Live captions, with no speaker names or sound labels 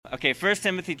Okay, 1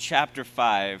 Timothy chapter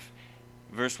 5,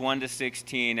 verse 1 to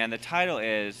 16, and the title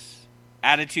is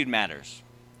Attitude Matters.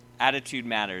 Attitude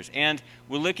Matters. And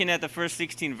we're looking at the first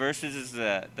 16 verses as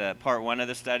the part one of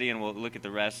the study, and we'll look at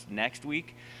the rest next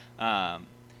week. But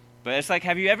it's like,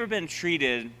 have you ever been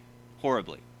treated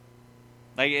horribly?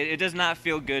 Like, it does not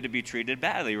feel good to be treated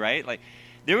badly, right? Like,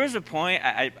 there was a point,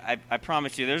 I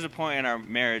promise you, there was a point in our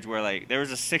marriage where, like, there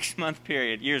was a 6-month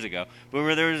period, years ago, but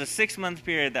where there was a 6-month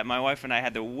period that my wife and I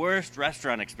had the worst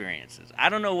restaurant experiences. I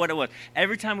don't know what it was.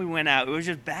 Every time we went out, it was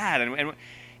just bad. And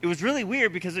it was really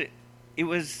weird because it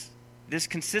was this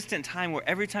consistent time where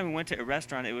every time we went to a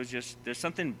restaurant, it was just, there's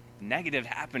something negative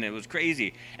happened. It was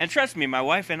crazy. And trust me, my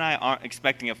wife and I aren't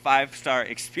expecting a 5-star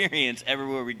experience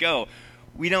everywhere we go.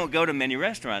 We don't go to many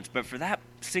restaurants, but for that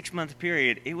 6-month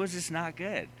period, it was just not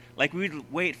good. Like, we'd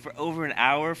wait for over an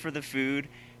hour for the food,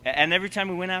 and every time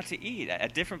we went out to eat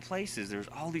at different places, there was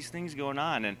all these things going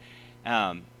on,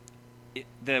 and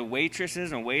the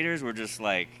waitresses and waiters were just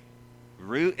like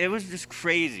rude. It was just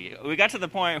crazy. We got to the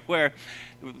point where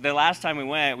the last time we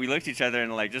went, we looked at each other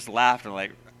and like just laughed and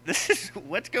like, this is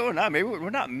what's going on. Maybe we're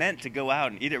not meant to go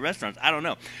out and eat at restaurants. I don't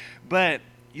know, but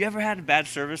you ever had bad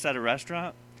service at a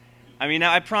restaurant? I mean,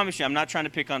 now I promise you, I'm not trying to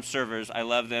pick on servers. I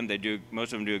love them.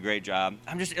 Most of them do a great job.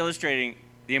 I'm just illustrating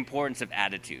the importance of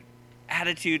attitude.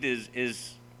 Attitude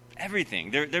is everything.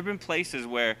 There have been places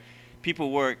where people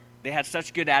work, they had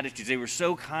such good attitudes. They were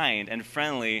so kind and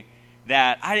friendly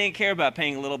that I didn't care about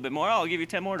paying a little bit more. Oh, I'll give you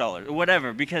 $10 more or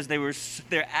whatever, because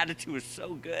their attitude was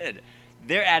so good.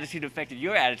 Their attitude affected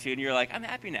your attitude, and you're like, I'm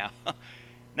happy now.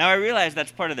 Now I realize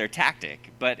that's part of their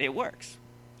tactic, but it works.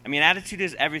 I mean, attitude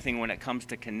is everything when it comes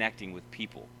to connecting with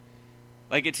people.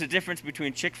 Like, it's the difference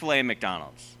between Chick-fil-A and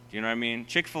McDonald's. Do you know what I mean?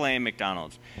 Chick-fil-A and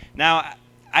McDonald's. Now,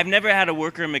 I've never had a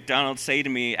worker at McDonald's say to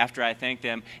me after I thanked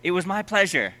them, it was my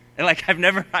pleasure. Like, I've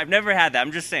never had that.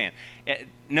 I'm just saying.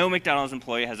 No McDonald's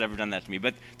employee has ever done that to me.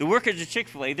 But the workers at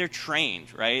Chick-fil-A, they're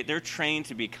trained, right? They're trained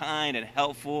to be kind and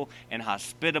helpful and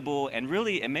hospitable, and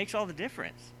really, it makes all the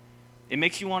difference. It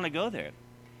makes you want to go there.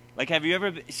 Like, have you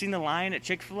ever seen the line at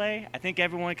Chick-fil-A? I think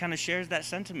everyone kind of shares that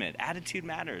sentiment. Attitude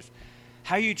matters.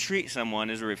 How you treat someone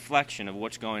is a reflection of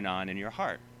what's going on in your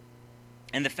heart.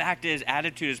 And the fact is,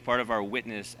 attitude is part of our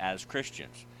witness as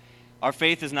Christians. Our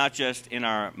faith is not just in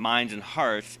our minds and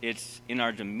hearts, it's in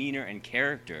our demeanor and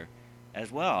character as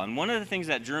well. And one of the things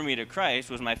that drew me to Christ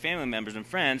was my family members and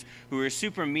friends who were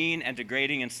super mean and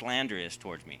degrading and slanderous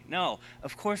towards me. No,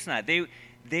 of course not.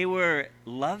 They were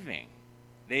loving.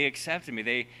 They accepted me.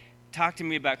 They talked to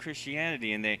me about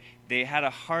Christianity, and they had a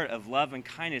heart of love and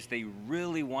kindness. They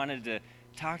really wanted to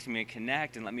talk to me and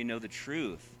connect and let me know the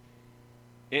truth.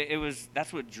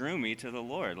 That's what drew me to the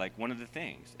Lord, like one of the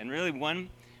things. And really one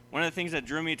of the things that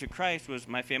drew me to Christ was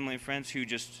my family and friends who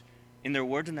just, in their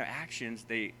words and their actions,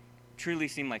 they truly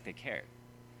seemed like they cared.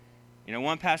 You know,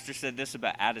 one pastor said this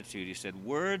about attitude. He said,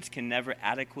 words can never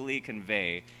adequately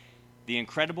convey the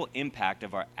incredible impact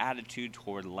of our attitude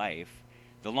toward life.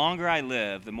 The longer I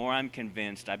live, the more I'm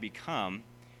convinced I become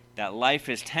that life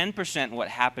is 10% what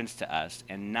happens to us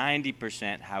and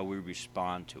 90% how we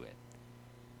respond to it.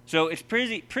 So it's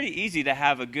pretty easy to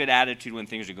have a good attitude when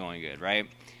things are going good, right?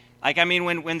 Like, I mean,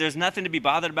 when there's nothing to be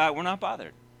bothered about, we're not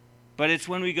bothered. But it's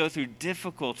when we go through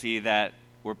difficulty that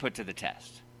we're put to the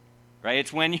test, right?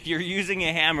 It's when you're using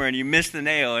a hammer and you miss the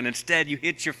nail and instead you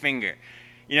hit your finger.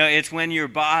 You know, it's when your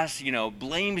boss,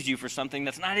 blames you for something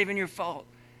that's not even your fault.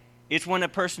 It's when a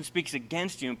person speaks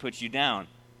against you and puts you down.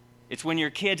 It's when your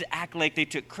kids act like they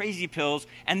took crazy pills,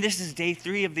 and this is day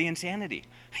 3 of the insanity.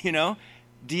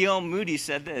 D.L. Moody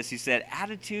said this. He said,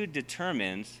 attitudes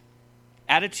determine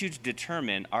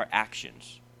our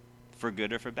actions, for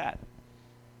good or for bad.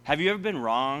 Have you ever been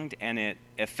wronged and it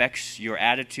affects your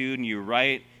attitude, and you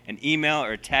write an email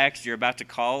or text, you're about to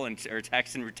call or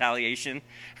text in retaliation,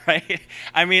 right?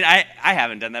 I mean, I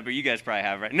haven't done that, but you guys probably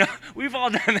have, right? No, we've all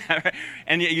done that, right?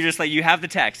 And you're just like, you have the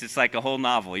text. It's like a whole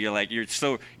novel. You're like,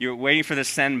 you're waiting for the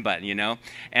send button,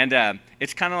 And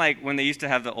it's kind of like when they used to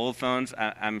have the old phones.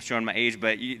 I'm showing my age,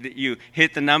 but you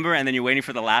hit the number and then you're waiting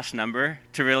for the last number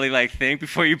to really like think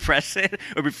before you press it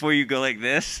or before you go like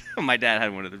this. My dad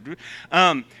had one of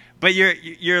them. But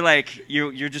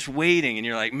you're just waiting and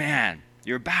you're like, man,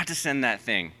 you're about to send that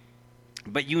thing,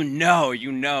 but you know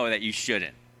that you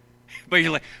shouldn't. But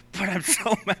you're like, but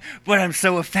I'm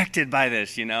so affected by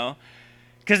this,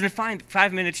 Because in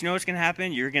 5 minutes, you know what's going to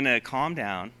happen? You're going to calm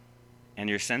down,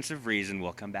 and your sense of reason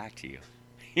will come back to you.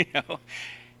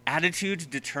 Attitudes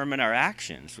determine our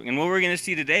actions. And what we're going to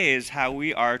see today is how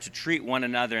we are to treat one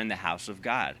another in the house of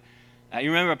God.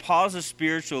 You remember, Paul's a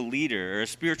spiritual leader or a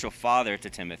spiritual father to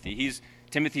Timothy. He's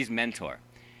Timothy's mentor.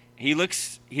 he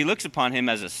looks upon him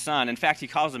as a son. In fact, he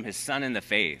calls him his son in the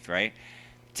faith, right?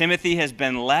 Timothy has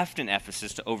been left in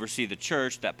Ephesus to oversee the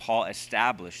church that Paul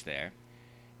established there.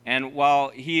 And while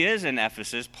he is in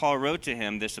Ephesus, Paul wrote to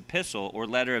him this epistle or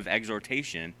letter of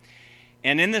exhortation.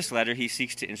 And in this letter, he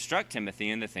seeks to instruct Timothy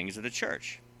in the things of the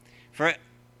church. For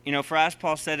as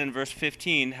Paul said in verse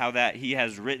 15, how that he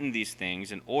has written these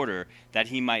things in order that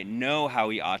he might know how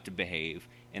he ought to behave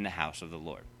in the house of the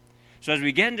Lord. So as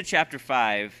we get into chapter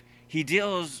 5, he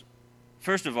deals,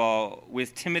 first of all,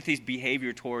 with Timothy's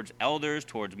behavior towards elders,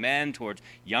 towards men, towards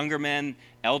younger men,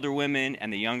 elder women,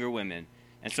 and the younger women.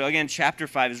 And so again, chapter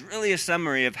 5 is really a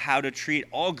summary of how to treat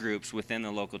all groups within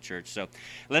the local church. So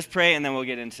let's pray, and then we'll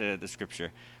get into the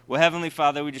scripture. Well, Heavenly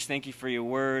Father, we just thank you for your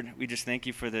word. We just thank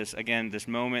you for this, again, this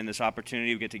moment and this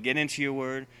opportunity we get to get into your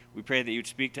word. We pray that you'd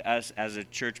speak to us as a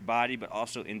church body, but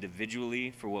also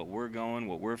individually for what we're going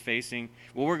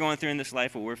through in this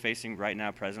life, what we're facing right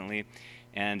now, presently.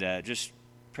 And just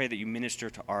pray that you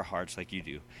minister to our hearts like you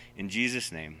do. In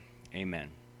Jesus' name, amen.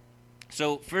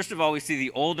 So first of all, we see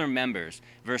the older members.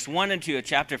 Verse 1 and 2 of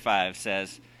chapter 5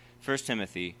 says, 1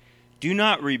 Timothy, do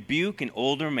not rebuke an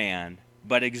older man,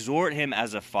 but exhort him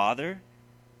as a father,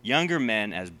 younger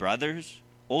men as brothers,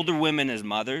 older women as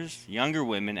mothers, younger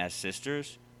women as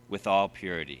sisters, with all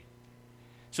purity.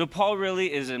 So Paul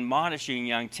really is admonishing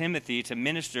young Timothy to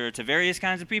minister to various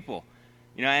kinds of people,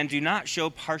 and do not show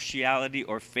partiality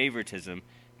or favoritism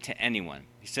to anyone.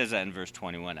 He says that in verse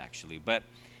 21, actually. But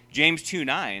James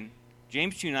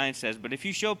 2:9 says, but if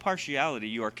you show partiality,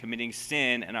 you are committing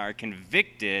sin and are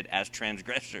convicted as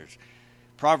transgressors.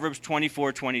 Proverbs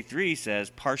 24:23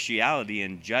 says, partiality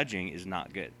in judging is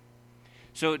not good.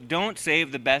 So don't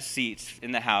save the best seats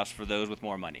in the house for those with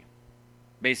more money.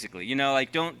 Basically,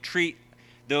 don't treat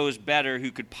those better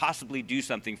who could possibly do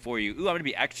something for you. Ooh, I'm going to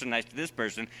be extra nice to this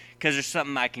person because there's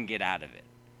something I can get out of it.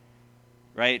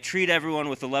 Right? Treat everyone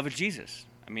with the love of Jesus.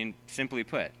 Simply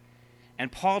put.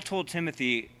 And Paul told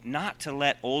Timothy not to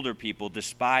let older people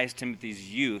despise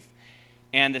Timothy's youth.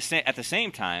 And at the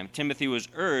same time, Timothy was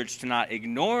urged to not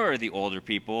ignore the older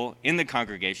people in the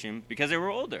congregation because they were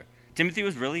older. Timothy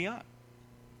was really young.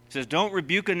 It says, don't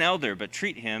rebuke an elder, but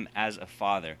treat him as a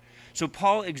father. So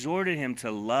Paul exhorted him to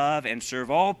love and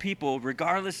serve all people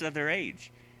regardless of their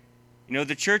age.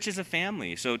 The church is a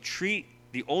family, so treat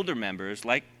the older members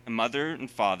like a mother and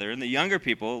father, and the younger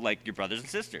people like your brothers and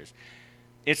sisters.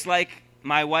 It's like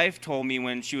my wife told me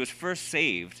when she was first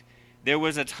saved, there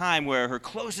was a time where her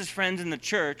closest friends in the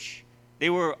church, they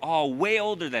were all way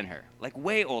older than her. Like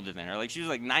she was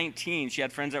like 19. She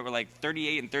had friends that were like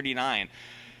 38 and 39.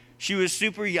 She was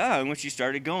super young when she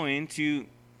started going to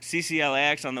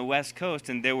CCLAX on the West Coast,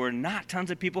 and there were not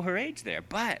tons of people her age there.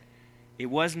 But it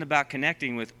wasn't about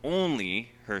connecting with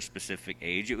only her specific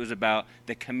age. It was about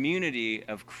the community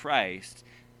of Christ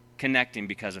connecting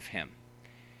because of him.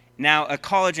 Now, a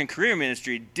college and career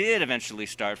ministry did eventually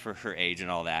start for her age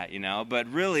and all that,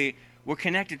 but really, we're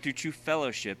connected through true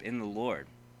fellowship in the Lord.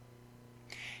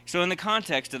 So in the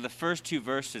context of the first two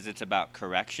verses, it's about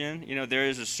correction. There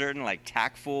is a certain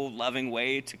tactful, loving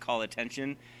way to call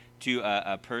attention to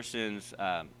a person's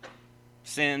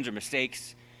sins or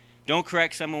mistakes. Don't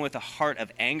correct someone with a heart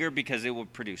of anger because it will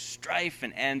produce strife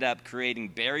and end up creating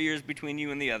barriers between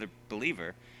you and the other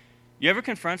believer. You ever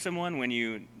confront someone when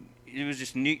you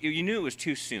knew it was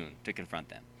too soon to confront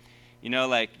them?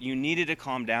 You needed to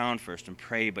calm down first and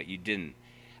pray, but you didn't.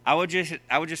 I would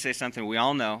just say something we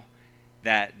all know,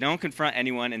 that don't confront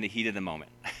anyone in the heat of the moment.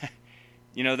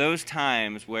 Those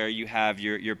times where you have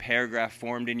your paragraph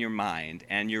formed in your mind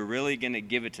and you're really going to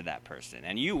give it to that person.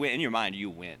 And you win, in your mind, you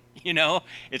win.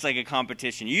 It's like a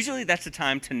competition. Usually that's the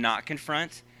time to not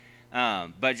confront,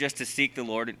 but just to seek the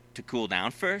Lord to cool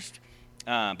down first.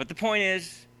 But the point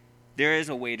is, there is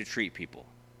a way to treat people.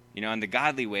 And the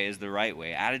godly way is the right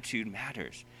way. Attitude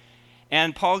matters.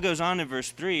 And Paul goes on in verse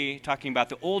 3, talking about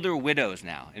the older widows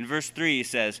now. In verse 3, he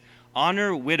says,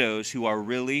 honor widows who are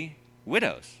really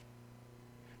widows.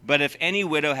 But if any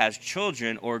widow has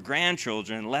children or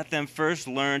grandchildren, let them first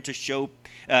learn to show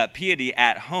piety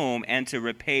at home and to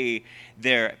repay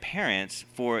their parents,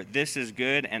 for this is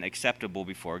good and acceptable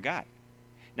before God.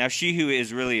 Now she who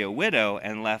is really a widow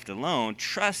and left alone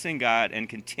trusts in God and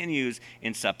continues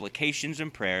in supplications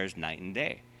and prayers night and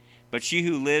day. But she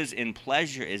who lives in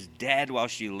pleasure is dead while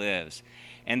she lives.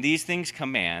 And these things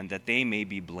command that they may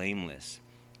be blameless.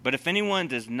 But if anyone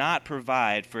does not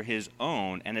provide for his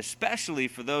own, and especially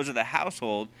for those of the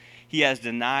household, he has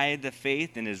denied the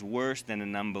faith and is worse than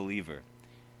an unbeliever.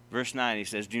 Verse 9, he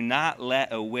says, do not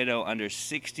let a widow under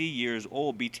 60 years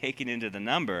old be taken into the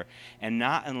number, and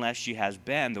not unless she has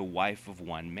been the wife of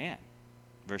one man.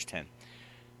 Verse 10,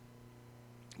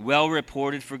 well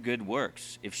reported for good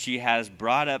works, if she has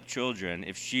brought up children,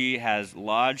 if she has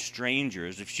lodged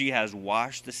strangers, if she has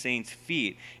washed the saints'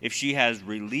 feet, if she has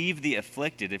relieved the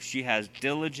afflicted, if she has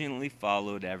diligently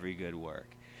followed every good work.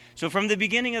 So from the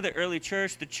beginning of the early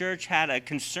church, the church had a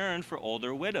concern for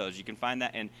older widows. You can find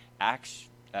that in Acts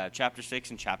chapter 6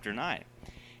 and chapter 9.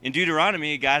 In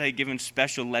Deuteronomy, God had given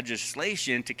special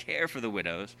legislation to care for the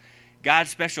widows.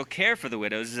 God's special care for the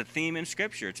widows is a theme in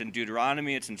Scripture. It's in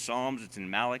Deuteronomy, it's in Psalms, it's in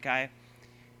Malachi.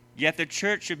 Yet the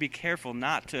church should be careful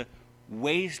not to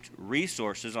waste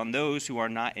resources on those who are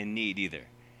not in need either.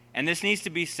 And this needs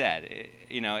to be said,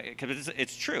 because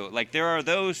it's true. Like, there are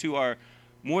those who are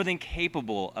more than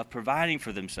capable of providing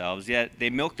for themselves, yet they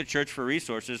milk the church for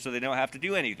resources so they don't have to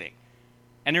do anything.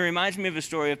 And it reminds me of a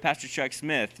story of Pastor Chuck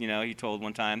Smith. He told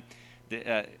one time,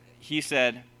 he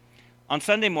said, on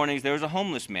Sunday mornings there was a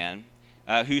homeless man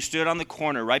who stood on the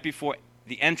corner right before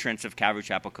the entrance of Calvary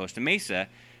Chapel Costa Mesa,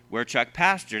 where Chuck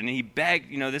pastored, and he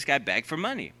begged, this guy begged for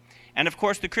money. And of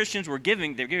course the Christians they're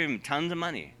giving him tons of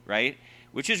money, right?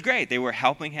 Which is great. They were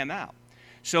helping him out.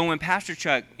 So when Pastor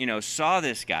Chuck, saw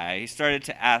this guy, he started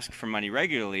to ask for money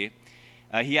regularly.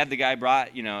 He had the guy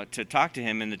brought, to talk to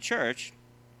him in the church,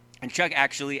 and Chuck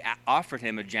actually offered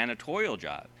him a janitorial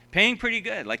job, paying pretty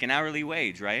good, like an hourly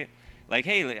wage, right? Like,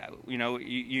 hey,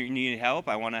 you need help?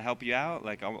 I want to help you out.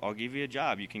 Like, I'll give you a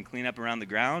job. You can clean up around the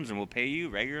grounds, and we'll pay you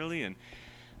regularly.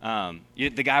 And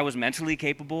the guy was mentally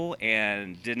capable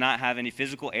and did not have any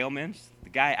physical ailments.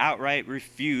 The guy outright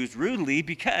refused rudely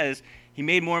because he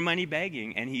made more money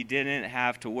begging, and he didn't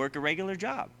have to work a regular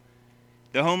job.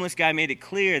 The homeless guy made it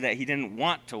clear that he didn't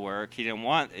want to work. He didn't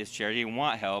want his charity. He didn't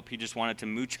want help. He just wanted to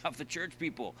mooch off the church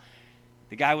people.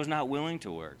 The guy was not willing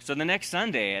to work. So the next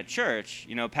Sunday at church,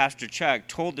 Pastor Chuck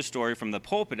told the story from the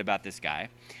pulpit about this guy,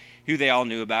 who they all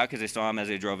knew about because they saw him as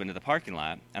they drove into the parking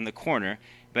lot and the corner.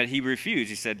 But he refused.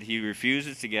 He said he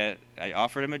refuses to I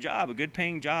offered him a job, a good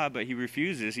paying job, but he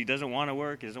refuses. He doesn't want to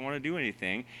work. He doesn't want to do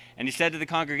anything. And he said to the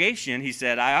congregation,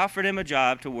 I offered him a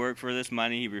job to work for this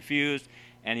money. He refused,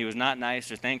 and he was not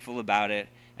nice or thankful about it.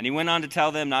 And he went on to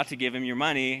tell them not to give him your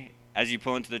money as you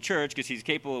pull into the church because he's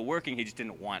capable of working. He just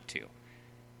didn't want to.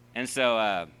 And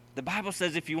so the Bible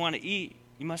says if you want to eat,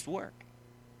 you must work.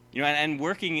 And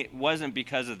working it wasn't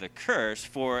because of the curse.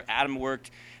 For Adam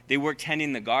they worked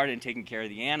tending the garden, taking care of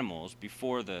the animals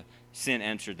before the sin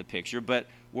entered the picture. But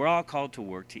we're all called to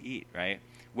work to eat, right?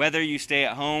 Whether you stay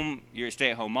at home, you're a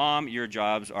stay-at-home mom, your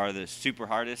jobs are the super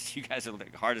hardest. You guys are the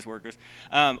hardest workers.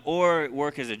 Or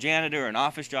work as a janitor, an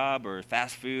office job, or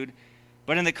fast food.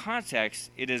 But in the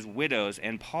context, it is widows,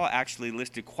 and Paul actually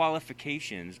listed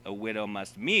qualifications a widow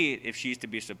must meet if she's to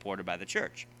be supported by the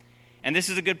church. And this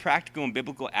is a good practical and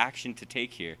biblical action to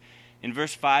take here. In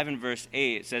verse 5 and verse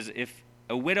 8, it says, if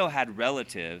a widow had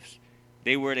relatives,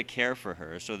 they were to care for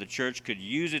her, so the church could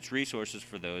use its resources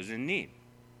for those in need.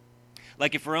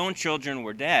 Like if her own children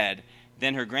were dead,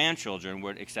 then her grandchildren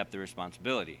would accept the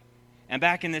responsibility. And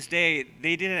back in this day,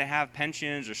 they didn't have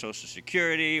pensions or Social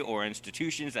Security or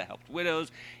institutions that helped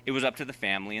widows. It was up to the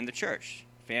family and the church.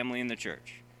 Family and the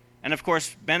church. And of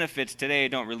course, benefits today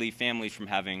don't relieve families from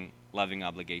having loving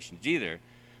obligations either.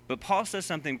 But Paul says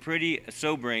something pretty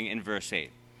sobering in verse 8.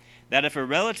 That if a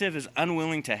relative is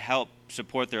unwilling to help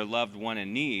support their loved one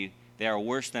in need, they are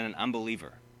worse than an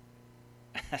unbeliever.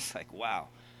 That's like, wow.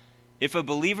 If a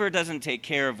believer doesn't take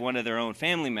care of one of their own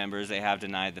family members, they have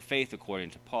denied the faith, according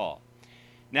to Paul.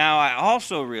 Now, I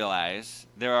also realize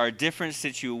there are different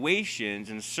situations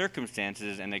and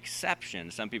circumstances and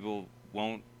exceptions. Some people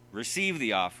won't receive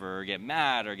the offer or get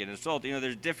mad or get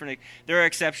insulted. There are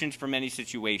exceptions for many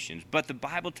situations. But the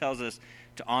Bible tells us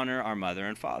to honor our mother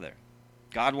and father.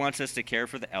 God wants us to care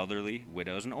for the elderly,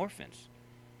 widows, and orphans.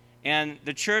 And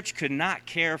the church could not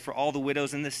care for all the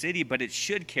widows in the city, but it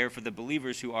should care for the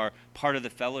believers who are part of the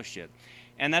fellowship.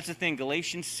 And that's the thing.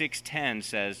 Galatians 6:10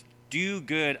 says, do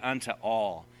good unto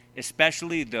all,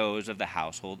 especially those of the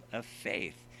household of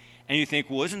faith. And you think,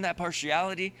 well, isn't that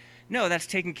partiality? No, that's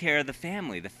taking care of the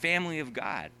family of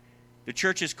God. The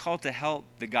church is called to help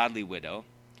the godly widow.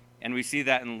 And we see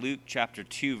that in Luke chapter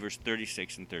 2, verse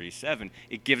 36 and 37.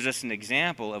 It gives us an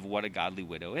example of what a godly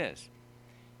widow is.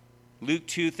 Luke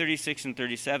 2, 36 and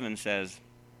 37 says,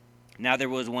 now there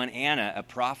was one Anna, a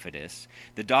prophetess,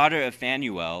 the daughter of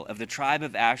Phanuel of the tribe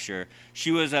of Asher.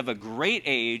 She was of a great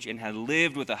age and had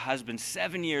lived with a husband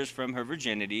 7 years from her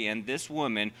virginity. And this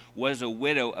woman was a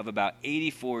widow of about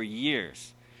 84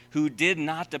 years, who did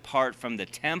not depart from the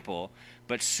temple,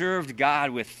 but served God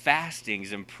with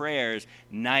fastings and prayers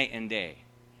night and day.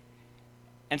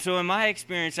 And so in my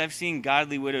experience, I've seen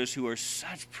godly widows who are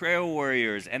such prayer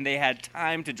warriors, and they had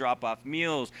time to drop off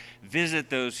meals, visit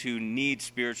those who need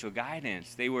spiritual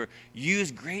guidance. They were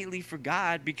used greatly for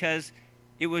God because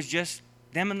it was just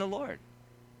them and the Lord.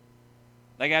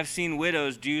 Like, I've seen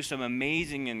widows do some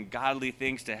amazing and godly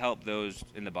things to help those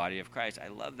in the body of Christ. I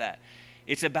love that.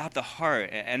 It's about the heart,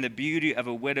 and the beauty of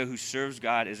a widow who serves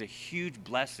God is a huge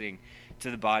blessing to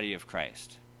the body of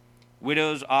Christ.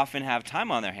 Widows often have time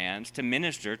on their hands to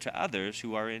minister to others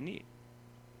who are in need.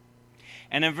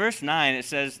 And in verse 9, it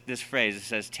says this phrase, it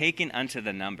says, taken unto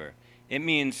the number. It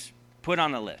means put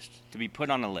on a list, to be put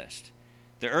on a list.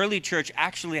 The early church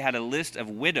actually had a list of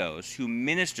widows who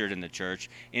ministered in the church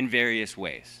in various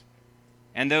ways.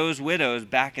 And those widows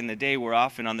back in the day were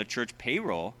often on the church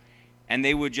payroll, and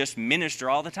they would just minister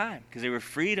all the time because they were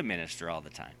free to minister all the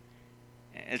time.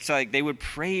 It's like they would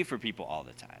pray for people all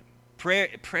the time.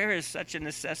 Prayer is such a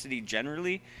necessity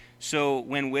generally, so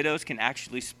when widows can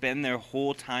actually spend their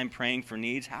whole time praying for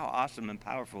needs, how awesome and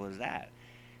powerful is that?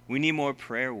 We need more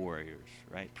prayer warriors,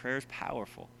 right? Prayer is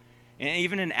powerful. And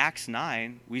even in Acts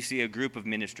 9, we see a group of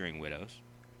ministering widows.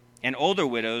 And older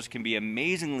widows can be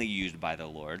amazingly used by the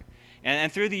Lord.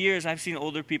 And through the years, I've seen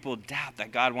older people doubt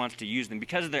that God wants to use them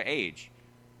because of their age.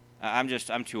 I'm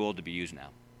too old to be used now.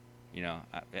 You know,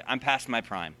 I'm past my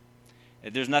prime.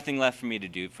 There's nothing left for me to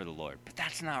do for the Lord. But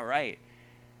that's not right.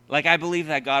 Like, I believe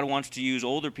that God wants to use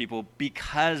older people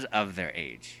because of their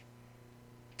age,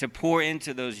 to pour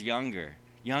into those younger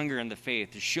in the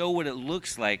faith, to show what it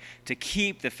looks like to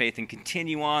keep the faith and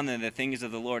continue on in the things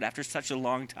of the Lord after such a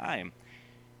long time.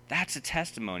 That's a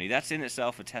testimony. That's in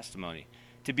itself a testimony.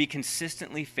 To be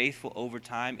consistently faithful over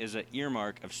time is an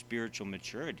earmark of spiritual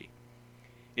maturity.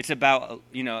 It's about,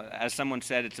 as someone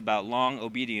said, it's about long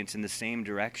obedience in the same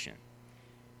direction.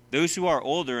 Those who are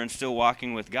older and still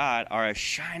walking with God are a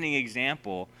shining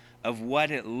example of what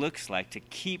it looks like to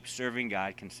keep serving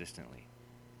God consistently.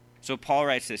 So Paul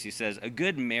writes this, he says, a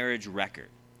good marriage record.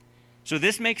 So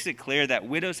this makes it clear that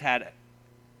widows had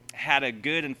a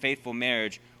good and faithful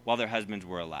marriage while their husbands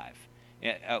were alive.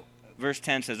 Verse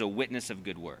 10 says, a witness of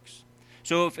good works.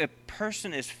 So if a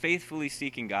person is faithfully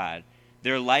seeking God,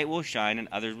 their light will shine and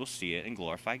others will see it and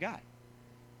glorify God.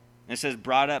 And it says,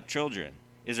 brought up children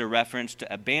is a reference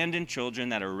to abandoned children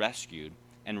that are rescued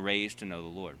and raised to know the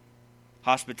Lord.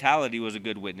 Hospitality was a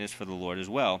good witness for the Lord as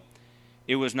well.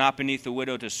 It was not beneath the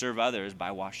widow to serve others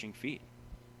by washing feet.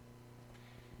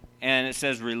 And it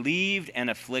says relieved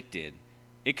and afflicted.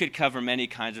 It could cover many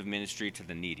kinds of ministry to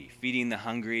the needy, feeding the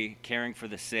hungry, caring for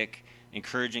the sick,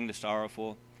 encouraging the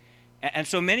sorrowful. And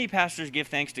so many pastors give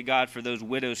thanks to God for those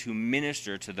widows who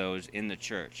minister to those in the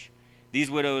church. These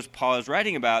widows Paul is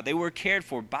writing about, they were cared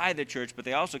for by the church, but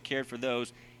they also cared for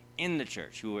those in the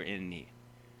church who were in need.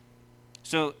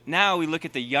 So now we look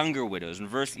at the younger widows in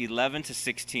verse 11 to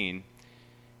 16.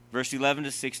 Verse 11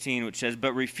 to 16, which says,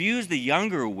 but refuse the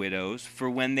younger widows, for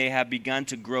when they have begun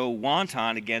to grow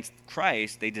wanton against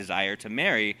Christ, they desire to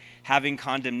marry, having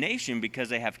condemnation because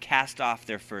they have cast off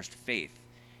their first faith.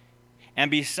 And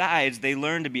besides, they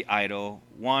learn to be idle,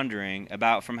 wandering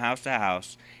about from house to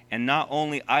house, and not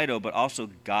only idle, but also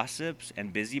gossips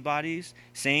and busybodies,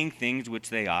 saying things which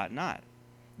they ought not.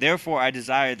 Therefore, I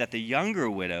desire that the younger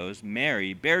widows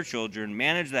marry, bear children,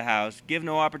 manage the house, give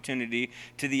no opportunity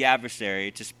to the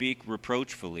adversary to speak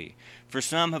reproachfully. For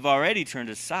some have already turned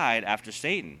aside after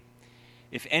Satan.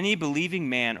 If any believing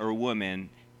man or woman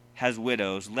has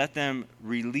widows, let them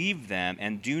relieve them,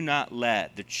 and do not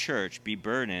let the church be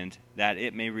burdened, that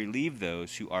it may relieve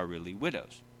those who are really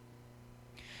widows.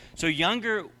 So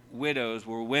younger widows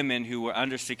were women who were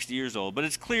under 60 years old, but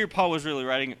it's clear Paul was really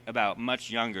writing about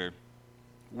much younger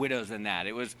widows than that.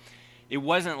 It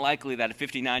wasn't likely that a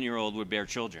 59-year-old would bear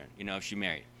children, if she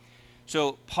married.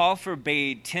 So Paul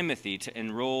forbade Timothy to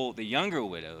enroll the younger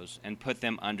widows and put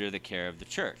them under the care of the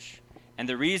church. And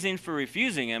the reason for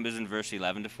refusing him is in verse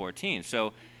 11 to 14.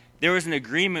 So there was an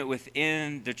agreement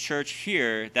within the church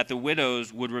here that the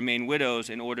widows would remain widows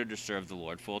in order to serve the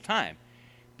Lord full time.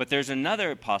 But there's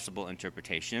another possible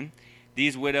interpretation.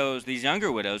 These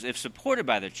younger widows, if supported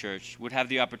by the church, would have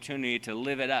the opportunity to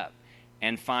live it up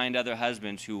and find other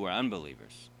husbands who were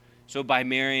unbelievers. So by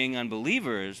marrying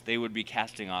unbelievers, they would be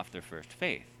casting off their first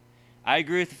faith. I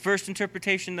agree with the first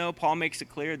interpretation, though. Paul makes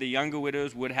it clear the younger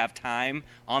widows would have time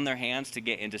on their hands to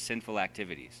get into sinful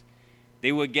activities.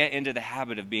 They would get into the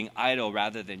habit of being idle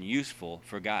rather than useful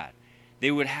for God. They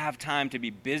would have time to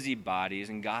be busybodies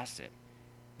and gossip.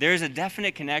 There is a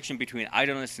definite connection between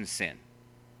idleness and sin,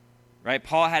 right?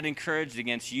 Paul had encouraged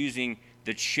against using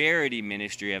the charity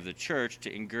ministry of the church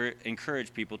to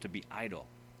encourage people to be idle,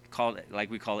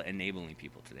 like we call it enabling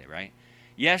people today, right?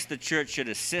 Yes, the church should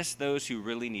assist those who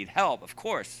really need help, of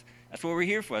course. That's what we're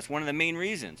here for. That's one of the main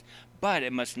reasons. But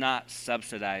it must not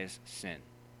subsidize sin.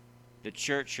 The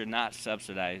church should not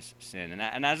subsidize sin.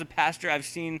 And as a pastor,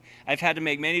 I've had to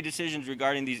make many decisions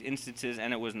regarding these instances,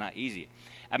 and it was not easy.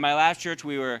 At my last church,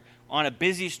 we were on a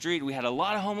busy street. We had a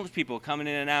lot of homeless people coming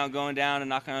in and out, going down and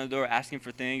knocking on the door, asking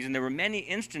for things. And there were many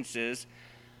instances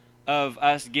of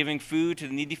us giving food to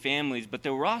the needy families, but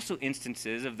there were also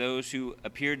instances of those who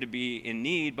appeared to be in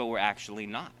need, but were actually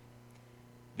not.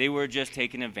 They were just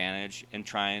taking advantage and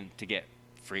trying to get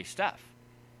free stuff.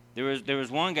 There was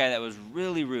one guy that was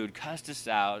really rude, cussed us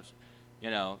out,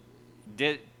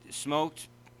 smoked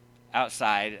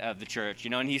outside of the church,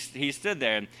 and he stood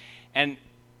there. And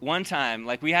one time,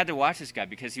 we had to watch this guy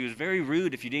because he was very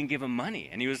rude if you didn't give him money.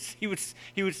 And he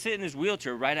would sit in his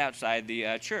wheelchair right outside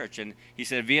the church. And he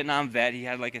said Vietnam vet. He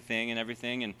had a thing and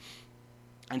everything.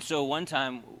 And so one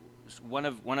time, one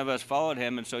of us followed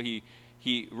him, and so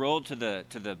he rolled to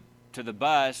the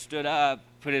bus, stood up,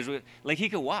 put his he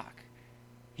could walk.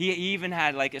 He even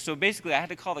had so basically I had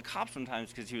to call the cops sometimes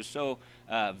because he was so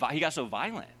he got so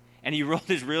violent. And he rolled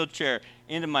his wheelchair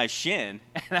into my shin,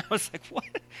 and I was like,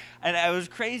 "What?" And I was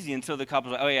crazy. And so the cop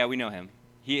was like, "Oh yeah, we know him.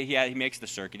 He makes the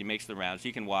circuit. He makes the rounds.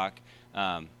 He can walk.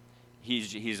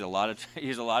 He's a lot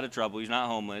of trouble. He's not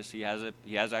homeless. He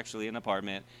has actually an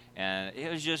apartment." And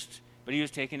it was but he was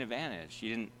taking advantage. He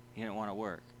didn't want to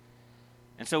work.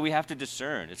 And so we have to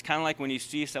discern. It's kind of like when you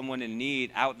see someone in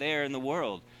need out there in the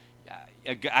world.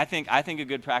 I think a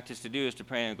good practice to do is to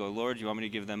pray and go, Lord, do you want me to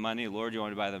give them money? Lord, do you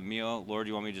want me to buy them a meal? Lord, do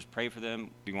you want me to just pray for them?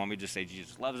 Do you want me to just say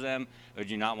Jesus loves them? Or do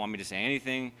you not want me to say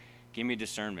anything? Give me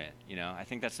discernment. I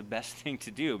think that's the best thing to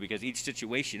do because each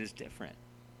situation is different.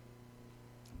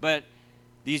 But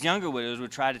these younger widows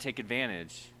would try to take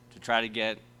advantage, to try to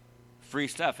get free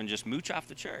stuff and just mooch off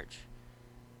the church.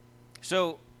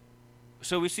 So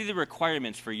we see the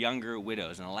requirements for younger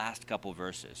widows in the last couple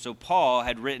verses. So Paul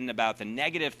had written about the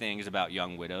negative things about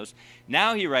young widows.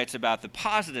 Now he writes about the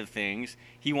positive things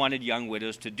he wanted young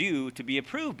widows to do to be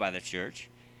approved by the church.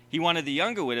 He wanted the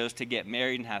younger widows to get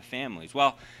married and have families.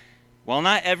 Well, while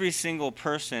not every single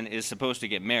person is supposed to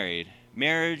get married,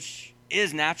 marriage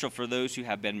is natural for those who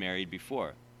have been married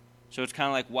before. So it's kind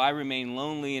of like, why remain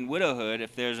lonely in widowhood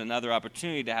if there's another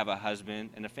opportunity to have a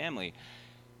husband and a family?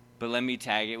 But let me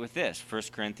tag it with this,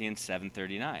 1 Corinthians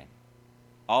 7:39.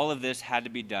 All of this had to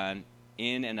be done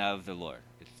in and of the Lord.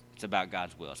 It's about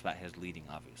God's will. It's about his leading,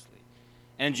 obviously.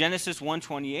 And in Genesis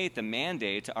 1:28, the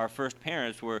mandate to our first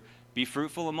parents were, be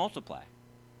fruitful and multiply.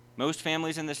 Most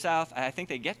families in the South, I think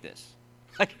they get this.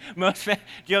 Do you know what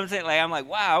I'm saying? I'm like,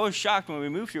 wow, I was shocked when we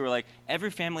moved here. We're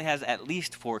every family has at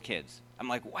least 4 kids. I'm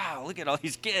like, wow, look at all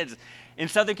these kids. In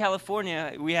Southern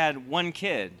California, we had 1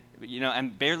 kid.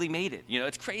 And barely made it.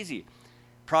 It's crazy.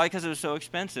 Probably because it was so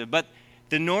expensive. But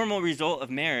the normal result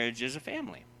of marriage is a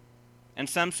family. And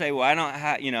some say, well, I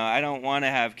don't want to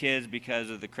have kids because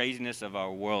of the craziness of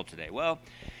our world today. Well,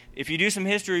 if you do some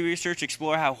history research,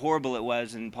 explore how horrible it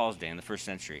was in Paul's day in the first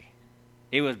century.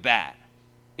 It was bad.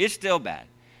 It's still bad.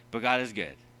 But God is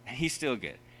good. And he's still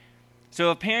good. So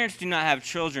if parents do not have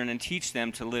children and teach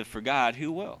them to live for God,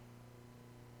 who will?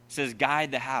 It says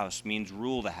guide the house means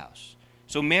rule the house.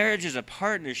 So marriage is a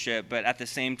partnership, but at the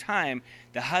same time,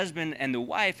 the husband and the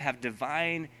wife have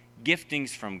divine giftings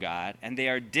from God, and they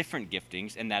are different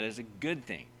giftings, and that is a good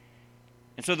thing.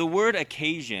 And so the word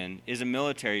occasion is a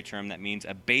military term that means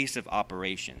a base of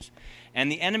operations. And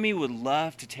the enemy would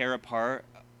love to tear apart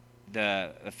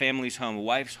a family's home, a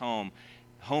wife's home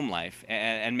life,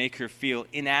 and make her feel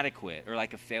inadequate or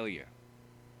like a failure.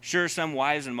 Sure, some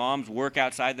wives and moms work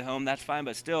outside the home, that's fine,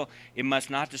 but still, it must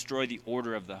not destroy the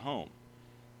order of the home.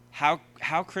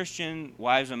 How Christian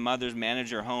wives and mothers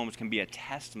manage their homes can be a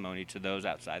testimony to those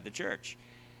outside the church.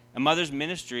 A mother's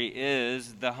ministry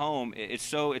is the home. It's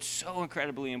so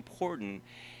incredibly important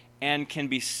and can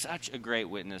be such a great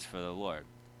witness for the Lord.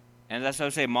 And that's what I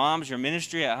would say, moms, your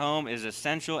ministry at home is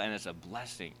essential and it's a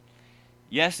blessing.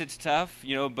 Yes, it's tough,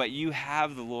 but you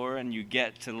have the Lord and you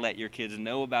get to let your kids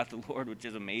know about the Lord, which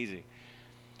is amazing.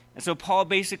 And so Paul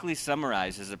basically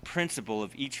summarizes a principle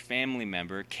of each family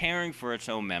member caring for its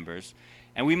own members,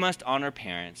 and we must honor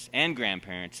parents and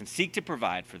grandparents and seek to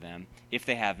provide for them if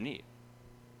they have need.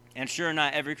 And sure,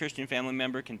 not every Christian family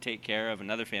member can take care of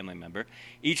another family member.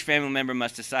 Each family member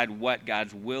must decide what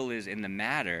God's will is in the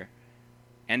matter,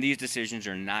 and these decisions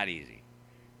are not easy.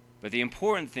 But the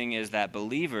important thing is that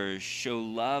believers show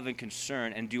love and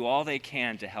concern and do all they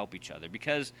can to help each other,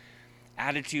 because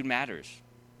attitude matters.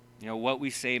 What we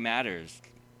say matters.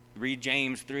 Read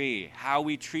James 3. How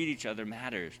we treat each other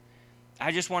matters.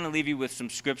 I just want to leave you with some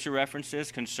scripture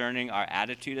references concerning our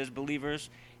attitude as believers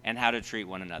and how to treat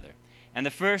one another. And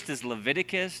the first is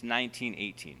Leviticus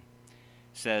 19:18.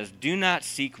 Says, "Do not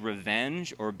seek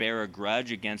revenge or bear a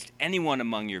grudge against anyone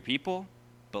among your people,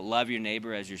 but love your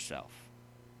neighbor as yourself."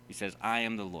 He says, "I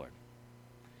am the Lord."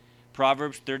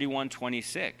 Proverbs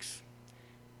 31:26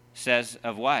 says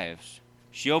of wives,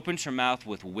 "She opens her mouth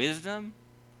with wisdom,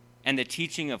 and the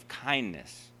teaching of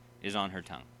kindness is on her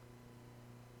tongue."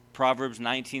 Proverbs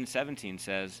 19:17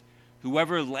 says,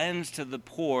 "Whoever lends to the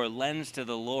poor lends to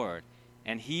the Lord,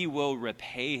 and he will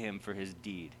repay him for his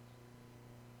deed."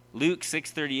 Luke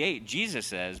 6:38, Jesus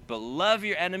says, "But love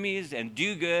your enemies and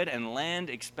do good and lend,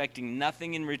 expecting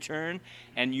nothing in return,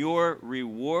 and your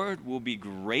reward will be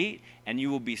great, and you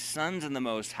will be sons of the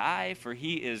Most High, for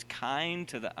he is kind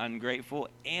to the ungrateful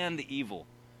and the evil."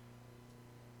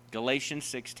 Galatians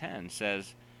 6:10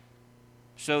 says,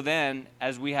 "So then,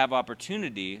 as we have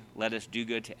opportunity, let us do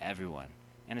good to everyone,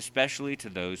 and especially to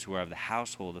those who are of the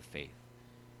household of faith."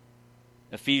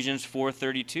 Ephesians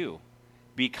 4:32,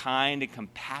 "Be kind and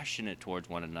compassionate towards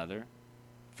one another,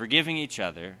 forgiving each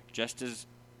other, just as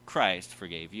Christ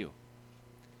forgave you."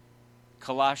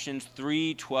 Colossians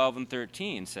 3:12 and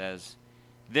 13 says,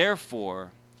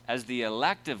 "Therefore, as the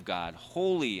elect of God,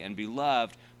 holy and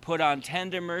beloved, put on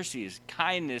tender mercies,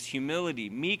 kindness, humility,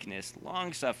 meekness,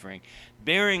 long-suffering,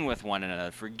 bearing with one another,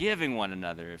 forgiving one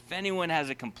another. If anyone has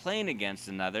a complaint against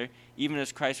another, even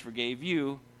as Christ forgave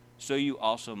you, so you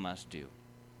also must do."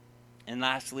 And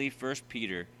lastly, 1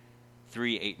 Peter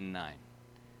 3:8 and 9.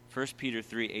 1 Peter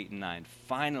 3:8 and 9.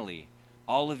 "Finally,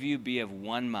 all of you be of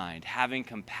one mind, having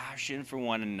compassion for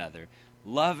one another.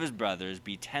 Love as brothers,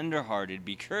 be tender-hearted,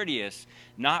 be courteous,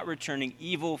 not returning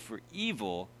evil for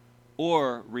evil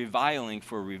or reviling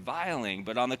for reviling,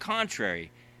 but on the contrary,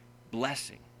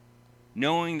 blessing,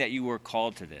 knowing that you were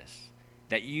called to this,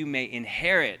 that you may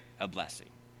inherit a blessing."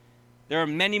 There are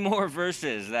many more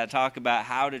verses that talk about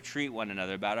how to treat one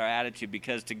another, about our attitude,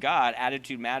 because to God,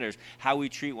 attitude matters. How we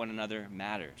treat one another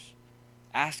matters.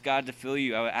 Ask God to fill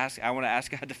you. I want to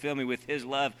ask God to fill me with his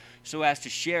love so as to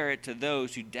share it to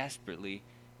those who desperately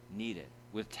need it,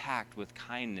 with tact, with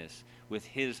kindness, with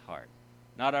his heart.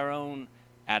 Not our own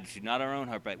attitude, not our own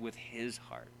heart, but with his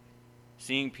heart.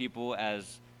 Seeing people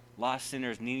as lost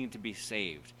sinners needing to be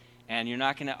saved. And you're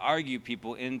not going to argue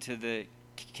people into the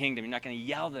kingdom. You're not going to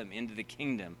yell them into the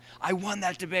kingdom. "I won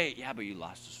that debate." Yeah, but you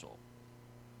lost a soul.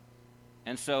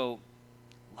 And so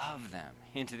love them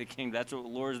into the kingdom. That's what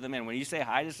lures them in. When you say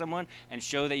hi to someone and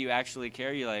show that you actually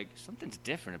care, you're like, something's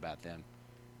different about them.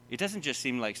 It doesn't just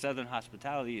seem like Southern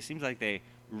hospitality. It seems like they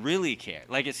really care.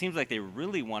 Like it seems like they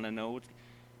really want to know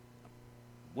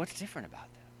what's different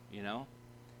about them, you know?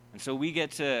 And so we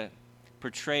get to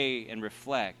portray and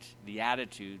reflect the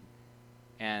attitude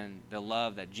and the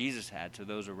love that Jesus had to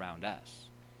those around us.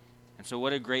 And so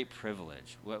what a great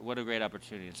privilege. What a great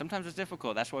opportunity. And sometimes it's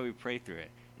difficult. That's why we pray through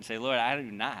it and say, "Lord, I do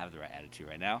not have the right attitude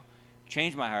right now.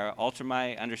 Change my heart, alter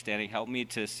my understanding, help me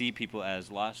to see people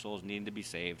as lost souls needing to be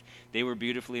saved. They were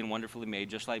beautifully and wonderfully made,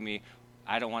 just like me.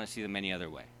 I don't want to see them any other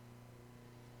way."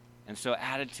 And so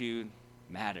attitude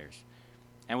matters.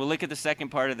 And we'll look at the second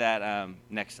part of that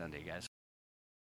next Sunday, guys.